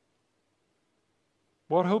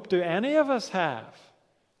 What hope do any of us have?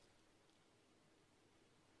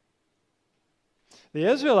 The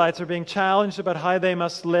Israelites are being challenged about how they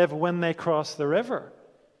must live when they cross the river.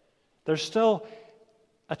 There's still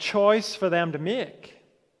a choice for them to make,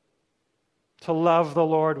 to love the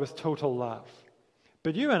Lord with total love.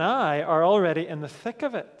 But you and I are already in the thick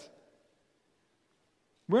of it.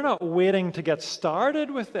 We're not waiting to get started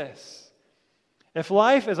with this. If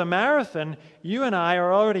life is a marathon, you and I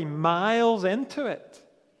are already miles into it.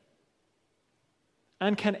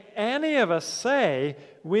 And can any of us say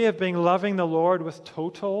we have been loving the Lord with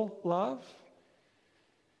total love?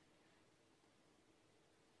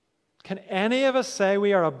 Can any of us say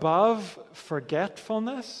we are above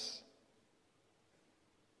forgetfulness?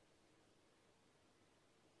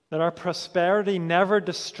 That our prosperity never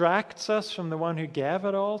distracts us from the one who gave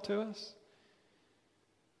it all to us?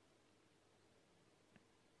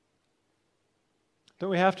 Don't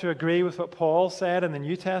we have to agree with what Paul said in the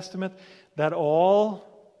New Testament, that all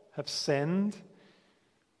have sinned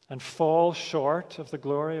and fall short of the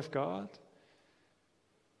glory of God?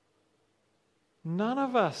 None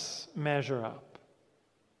of us measure up.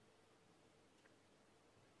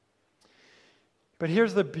 But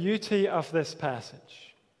here's the beauty of this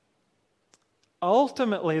passage.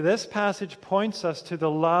 Ultimately, this passage points us to the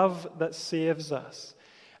love that saves us.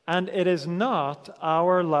 And it is not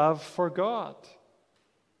our love for God.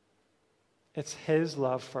 It's his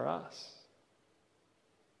love for us.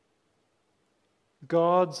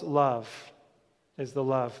 God's love is the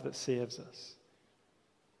love that saves us.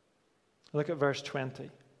 Look at verse 20.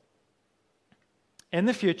 In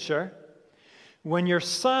the future, when your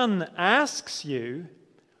son asks you,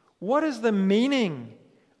 what is the meaning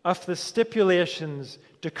of the stipulations,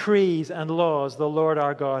 decrees, and laws the Lord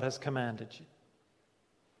our God has commanded you?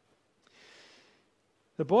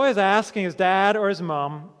 The boy is asking his dad or his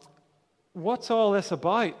mom, what's all this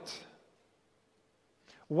about?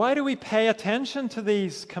 Why do we pay attention to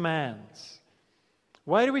these commands?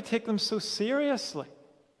 Why do we take them so seriously?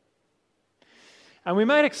 And we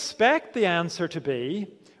might expect the answer to be,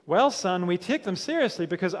 well, son, we take them seriously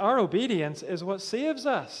because our obedience is what saves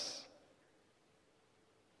us.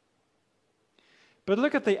 But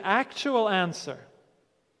look at the actual answer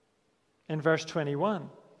in verse 21.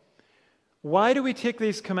 Why do we take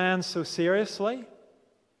these commands so seriously?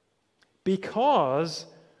 Because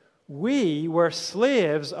we were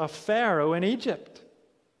slaves of Pharaoh in Egypt.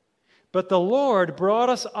 But the Lord brought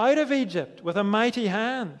us out of Egypt with a mighty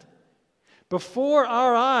hand. Before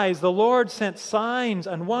our eyes, the Lord sent signs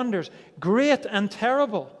and wonders, great and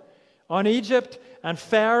terrible, on Egypt and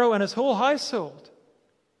Pharaoh and his whole household.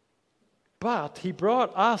 But he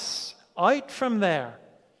brought us out from there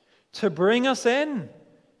to bring us in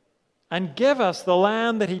and give us the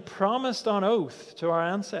land that he promised on oath to our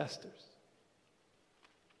ancestors.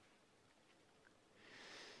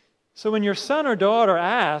 So when your son or daughter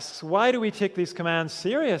asks, why do we take these commands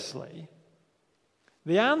seriously?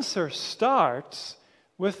 The answer starts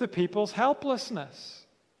with the people's helplessness,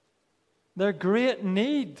 their great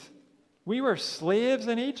need. We were slaves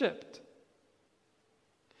in Egypt.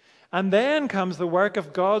 And then comes the work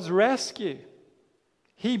of God's rescue.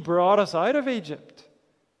 He brought us out of Egypt.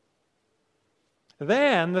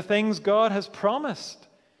 Then the things God has promised,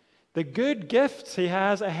 the good gifts he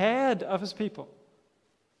has ahead of his people.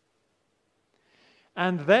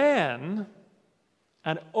 And then,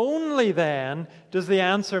 and only then, does the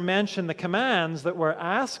answer mention the commands that were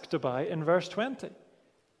asked about in verse 20.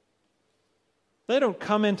 They don't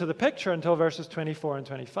come into the picture until verses 24 and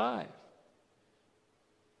 25.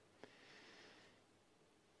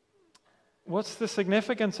 What's the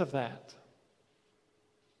significance of that?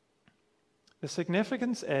 The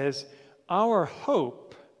significance is our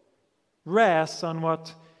hope rests on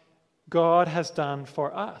what God has done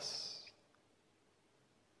for us.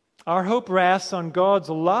 Our hope rests on God's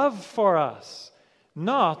love for us,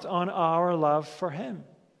 not on our love for Him.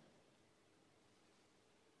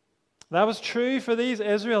 That was true for these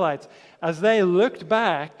Israelites as they looked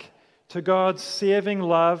back to God's saving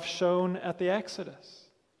love shown at the Exodus.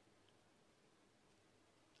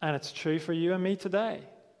 And it's true for you and me today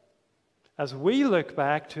as we look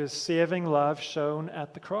back to His saving love shown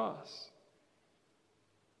at the cross.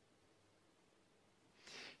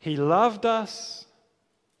 He loved us,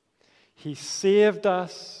 He saved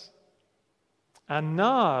us, and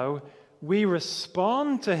now we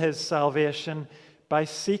respond to His salvation by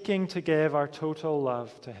seeking to give our total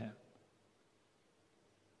love to Him.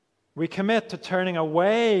 We commit to turning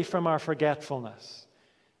away from our forgetfulness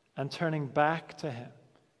and turning back to Him.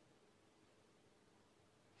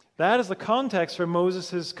 That is the context for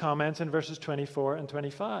Moses' comments in verses 24 and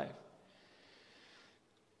 25,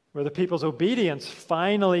 where the people's obedience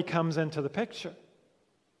finally comes into the picture.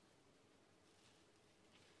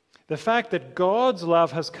 The fact that God's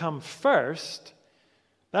love has come first,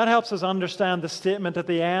 that helps us understand the statement at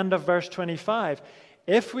the end of verse 25.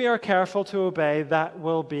 If we are careful to obey, that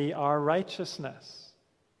will be our righteousness.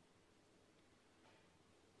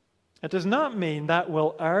 It does not mean that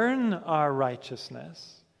will earn our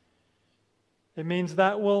righteousness. It means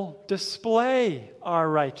that will display our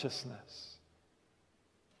righteousness.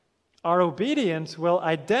 Our obedience will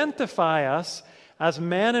identify us as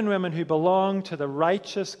men and women who belong to the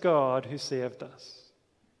righteous God who saved us.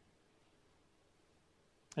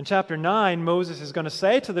 In chapter 9, Moses is going to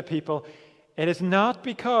say to the people, it is not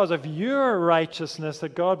because of your righteousness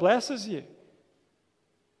that God blesses you.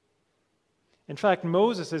 In fact,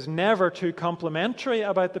 Moses is never too complimentary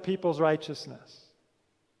about the people's righteousness.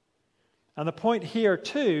 And the point here,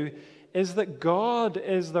 too, is that God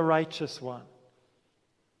is the righteous one.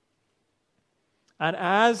 And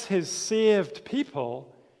as His saved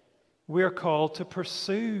people, we're called to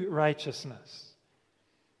pursue righteousness.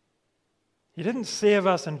 He didn't save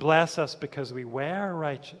us and bless us because we were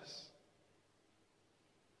righteous.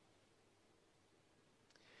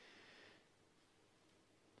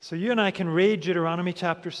 So you and I can read Deuteronomy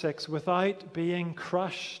chapter 6 without being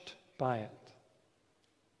crushed by it.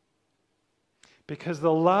 Because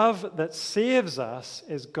the love that saves us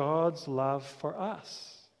is God's love for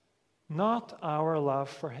us, not our love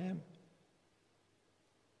for Him.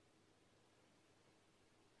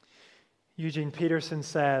 Eugene Peterson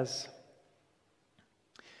says,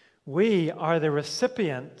 we are the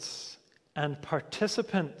recipients and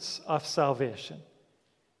participants of salvation,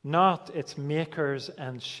 not its makers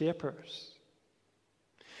and shapers.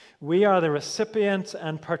 We are the recipients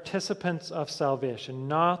and participants of salvation,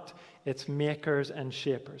 not its makers and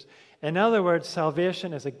shapers. In other words,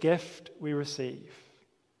 salvation is a gift we receive.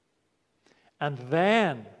 And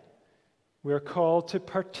then we're called to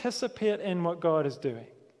participate in what God is doing.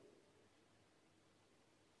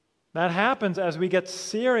 That happens as we get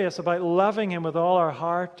serious about loving Him with all our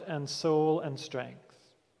heart and soul and strength.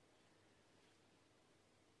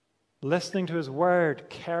 Listening to His Word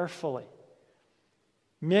carefully.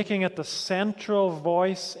 Making it the central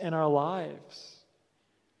voice in our lives.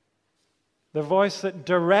 The voice that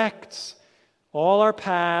directs all our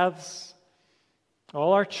paths,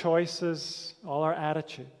 all our choices, all our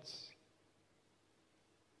attitudes.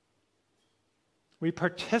 We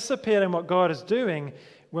participate in what God is doing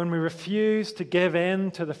when we refuse to give in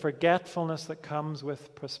to the forgetfulness that comes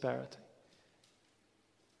with prosperity.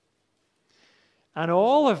 And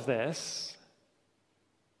all of this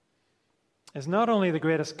is not only the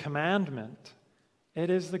greatest commandment, it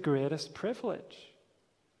is the greatest privilege.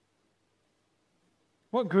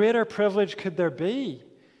 What greater privilege could there be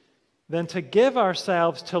than to give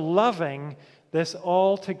ourselves to loving this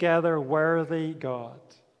altogether worthy God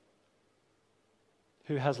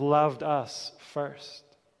who has loved us first?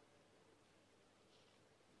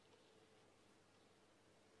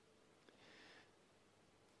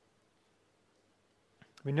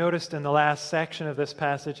 We noticed in the last section of this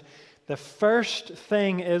passage, the first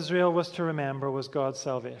thing Israel was to remember was God's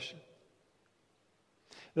salvation.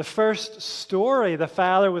 The first story the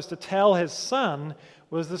father was to tell his son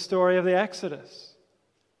was the story of the Exodus.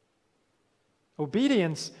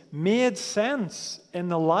 Obedience made sense in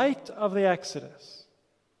the light of the Exodus.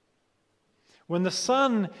 When the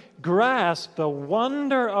son grasped the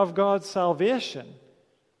wonder of God's salvation,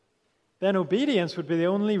 then obedience would be the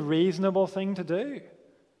only reasonable thing to do.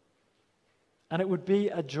 And it would be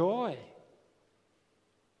a joy.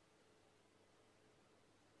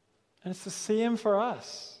 And it's the same for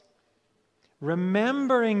us.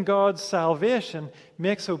 Remembering God's salvation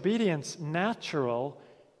makes obedience natural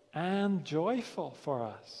and joyful for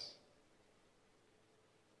us.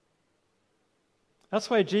 That's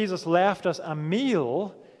why Jesus left us a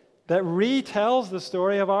meal that retells the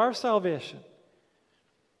story of our salvation.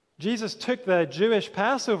 Jesus took the Jewish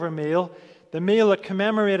Passover meal, the meal that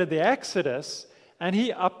commemorated the Exodus, and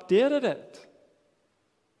he updated it.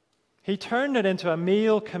 He turned it into a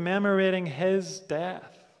meal commemorating his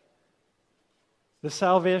death, the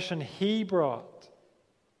salvation he brought.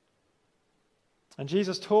 And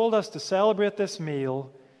Jesus told us to celebrate this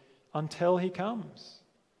meal until he comes.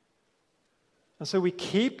 And so we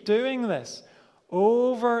keep doing this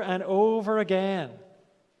over and over again.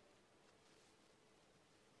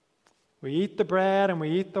 We eat the bread and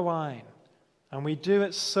we eat the wine. And we do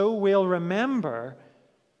it so we'll remember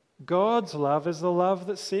God's love is the love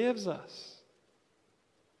that saves us.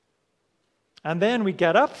 And then we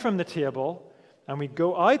get up from the table and we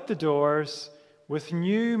go out the doors with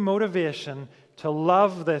new motivation to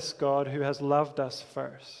love this God who has loved us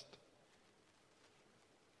first.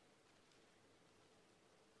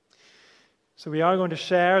 So we are going to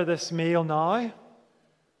share this meal now.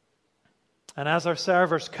 And as our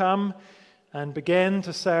servers come and begin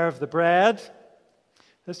to serve the bread,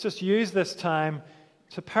 let's just use this time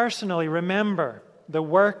to personally remember the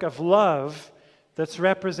work of love that's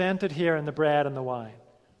represented here in the bread and the wine.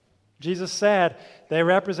 Jesus said they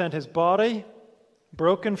represent his body,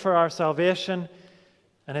 broken for our salvation,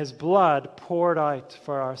 and his blood poured out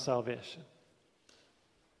for our salvation.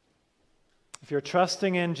 If you're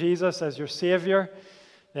trusting in Jesus as your Savior,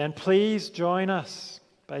 then please join us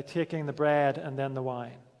by taking the bread and then the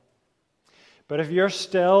wine. But if you're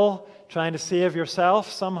still trying to save yourself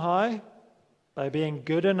somehow by being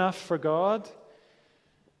good enough for God,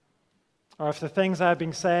 or if the things I've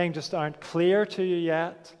been saying just aren't clear to you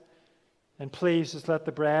yet, then please just let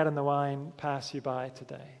the bread and the wine pass you by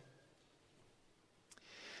today.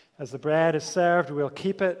 As the bread is served, we'll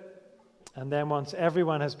keep it, and then once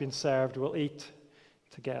everyone has been served, we'll eat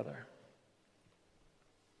together.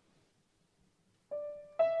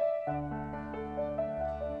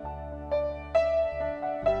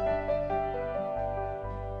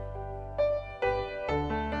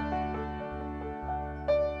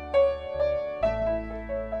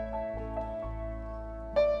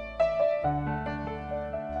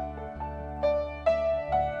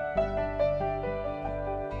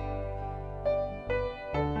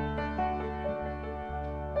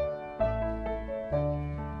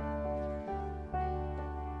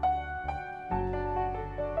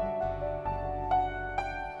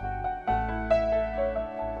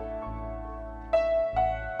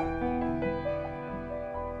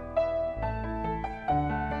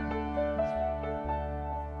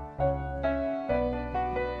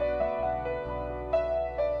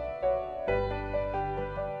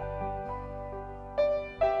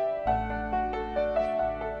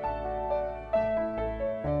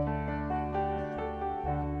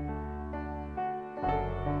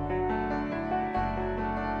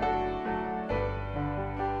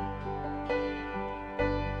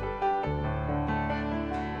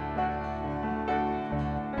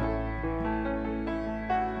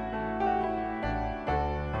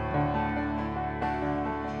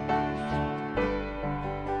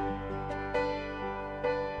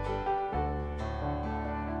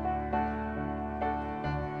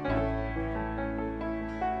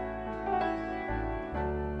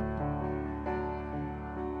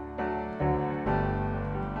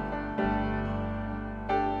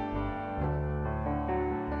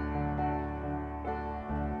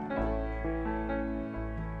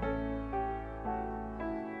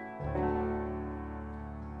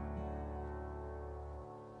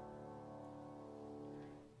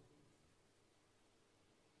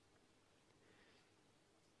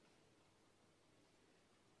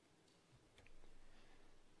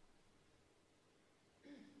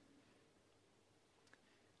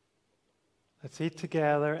 Let's eat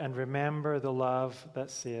together and remember the love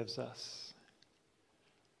that saves us.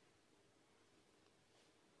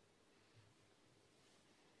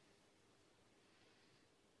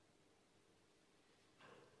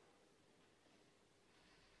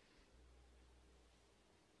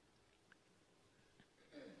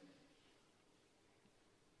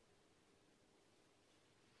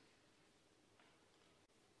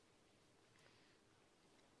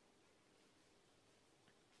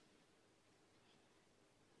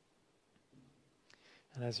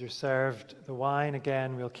 And as you're served the wine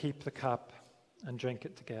again, we'll keep the cup and drink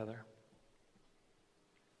it together.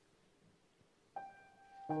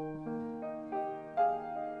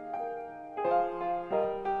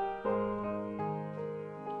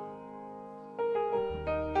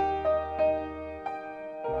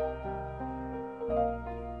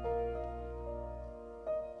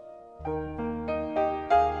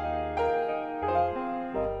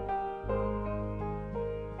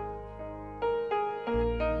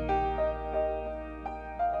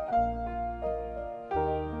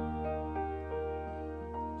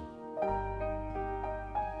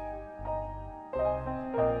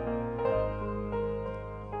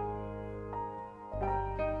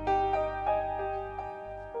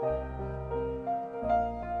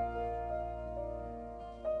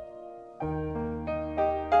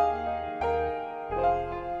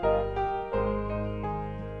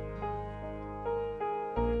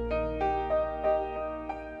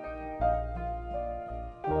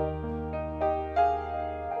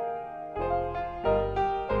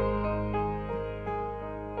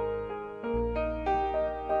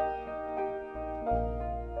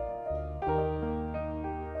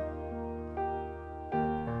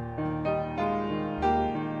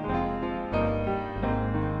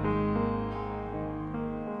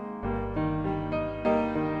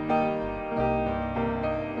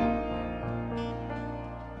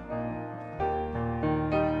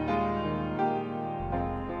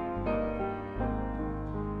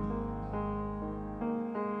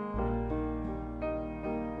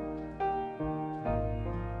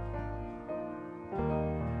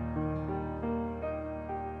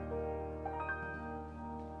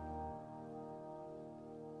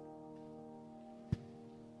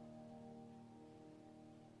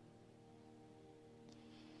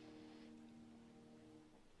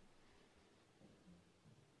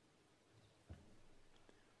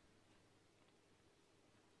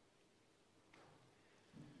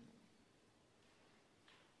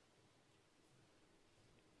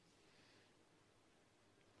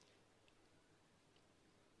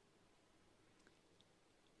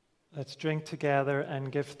 Let's drink together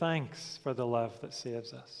and give thanks for the love that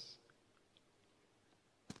saves us.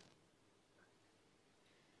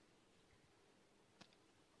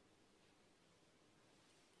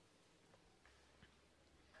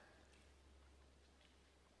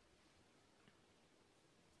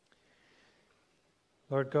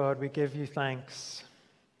 Lord God, we give you thanks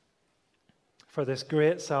for this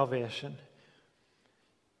great salvation,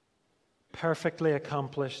 perfectly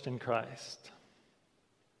accomplished in Christ.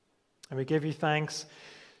 And we give you thanks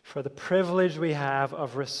for the privilege we have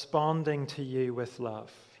of responding to you with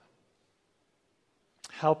love.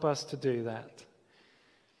 Help us to do that.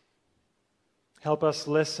 Help us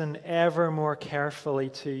listen ever more carefully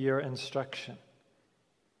to your instruction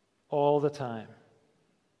all the time.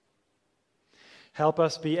 Help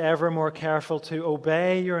us be ever more careful to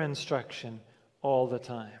obey your instruction all the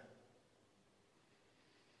time.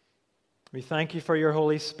 We thank you for your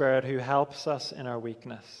Holy Spirit who helps us in our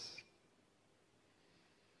weakness.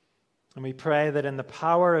 And we pray that in the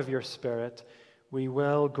power of your Spirit, we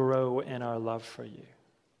will grow in our love for you.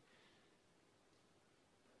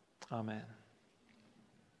 Amen.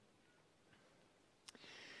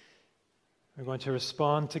 We're going to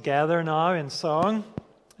respond together now in song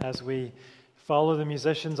as we follow the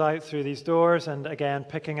musicians out through these doors, and again,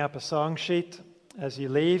 picking up a song sheet as you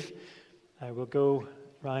leave. I will go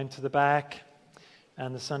round to the back,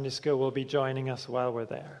 and the Sunday school will be joining us while we're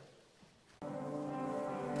there.